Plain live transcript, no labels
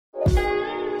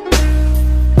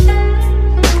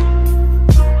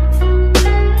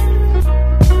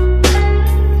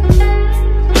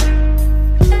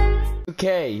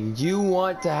Hey, you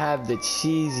want to have the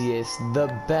cheesiest, the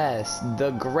best,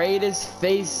 the greatest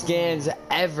face scans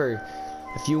ever.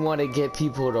 If you want to get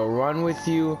people to run with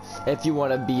you, if you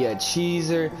want to be a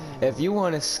cheeser, if you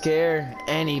want to scare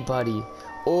anybody,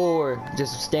 or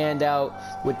just stand out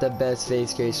with the best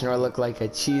face creation or look like a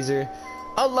cheeser,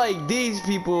 unlike these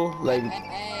people, like,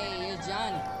 hey, it's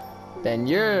Johnny. then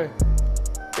you're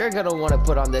gonna want to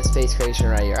put on this face creation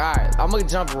right here. Alright, I'm gonna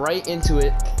jump right into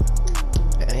it.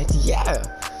 And yeah,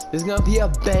 this is gonna be a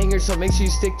banger, so make sure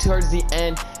you stick towards the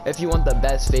end if you want the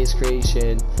best face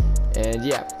creation. And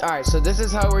yeah, alright, so this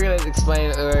is how we're gonna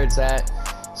explain where it's at.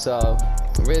 So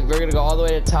we're gonna go all the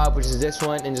way to the top, which is this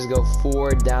one, and just go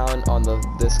 4 down on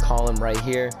this column right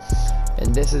here.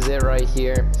 And this is it right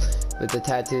here with the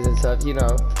tattoos and stuff. You know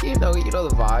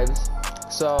the vibes.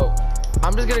 So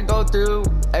I'm just gonna go through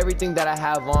everything that I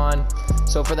have on.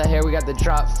 So for the hair, we got the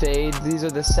drop fade. These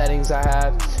are the settings I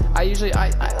have. I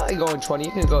like going 20.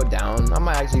 You can go down. I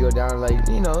might actually go down like,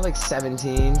 like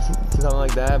 17, something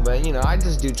like that. But I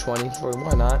just do 20 for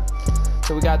why not.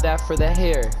 So we got that for the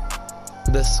hair.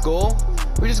 The skull,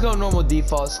 we just go normal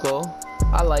default skull.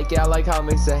 I like it. I like how it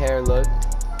makes the hair look.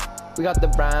 We got the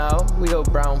brow. We go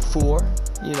brown 4.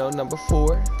 Number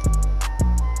 4.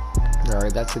 All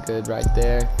right, that's a good right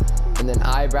there. And then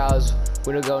eyebrows,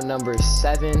 we're gonna go number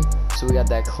 7. So we got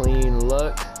that clean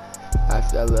look. I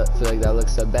feel like that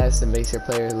looks the best. It makes your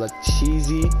player look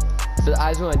cheesy. For the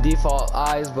eyes, we want default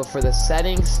eyes, but for the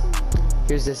settings,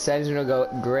 here's the settings. We're gonna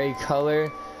go gray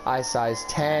color, eye size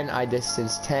 10, eye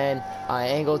distance 10, eye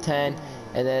angle 10,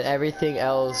 and then everything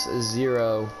else is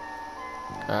 0.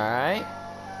 Alright.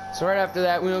 So right after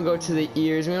that, we're gonna go to the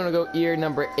ears. We wanna go ear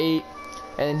number 8.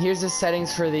 And then here's the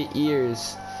settings for the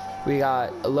ears. We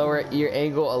got a lower ear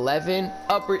angle 11,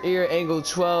 upper ear angle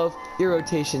 12, ear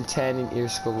rotation 10, and ear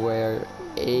square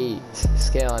 8.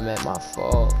 Scale, I meant, my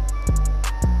fault.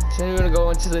 So then we're gonna go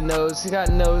into the nose. We got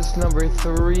nose number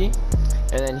 3,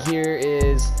 and then here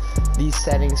is the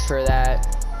settings for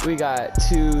that. We got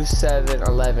 2, 7,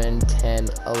 11, 10,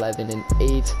 11, and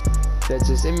 8. That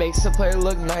just, it makes the player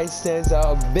look nice, stands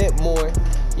out a bit more,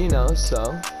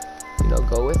 so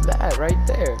go with that right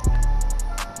there.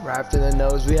 Right after the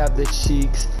nose, we have the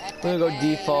cheeks. We're gonna go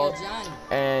default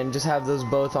and just have those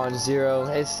both on 0.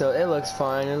 It looks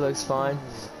fine. It looks fine.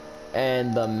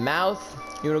 And the mouth,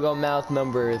 you wanna go mouth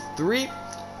number 3,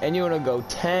 and you wanna go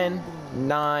 10,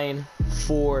 9,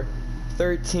 4,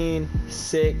 13,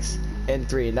 6, and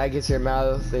 3. And that gets your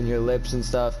mouth and your lips and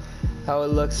stuff how it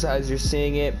looks as you're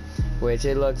seeing it, which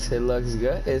it looks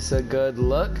good. It's a good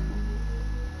look.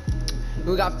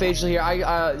 We got facial here.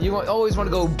 You always want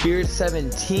to go beard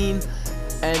 17,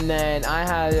 and then I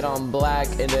have it on black,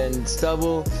 and then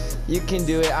stubble. You can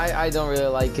do it. I don't really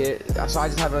like it, so I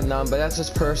just have it on none. But that's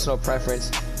just personal preference.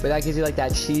 But that gives you like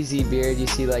that cheesy beard you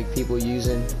see like people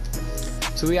using.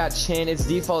 So we got chin. Its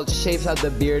default shapes out the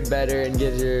beard better and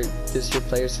gives your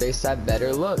player's face that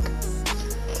better look.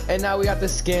 And now we got the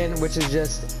skin, which is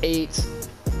just 8.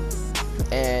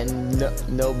 And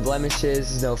no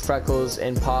blemishes, no freckles,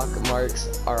 and pock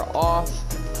marks are off.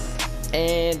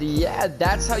 And yeah,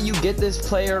 that's how you get this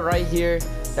player right here.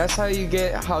 That's how you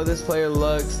get how this player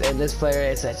looks. And this player,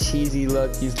 it's a cheesy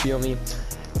look, you feel me?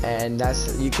 And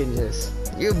that's,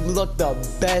 you look the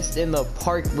best in the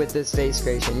park with this face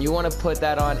creation. You want to put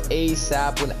that on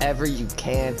ASAP whenever you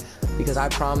can, because I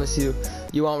promise you,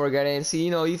 you won't regret it. And see,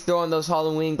 you throw on those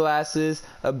Halloween glasses,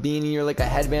 a beanie, or like a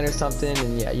headband or something,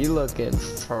 and yeah, you're looking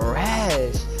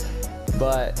fresh.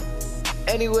 But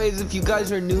anyways, if you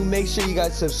guys are new, make sure you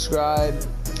guys subscribe.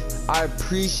 I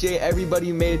appreciate everybody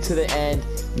who made it to the end.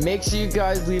 Make sure you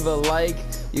guys leave a like,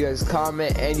 you guys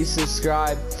comment, and you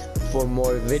subscribe for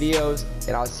more videos,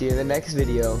 and I'll see you in the next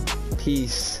video.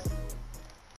 Peace.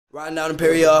 Riding down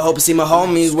Imperial, I hope to see my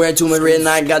homies. Wearing too much red and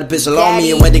I got a pistol on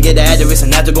me. And went to get the address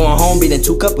and after going home, beating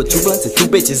 2 cup with 2 blunts and 2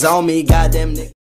 bitches on me. Goddamn nigga.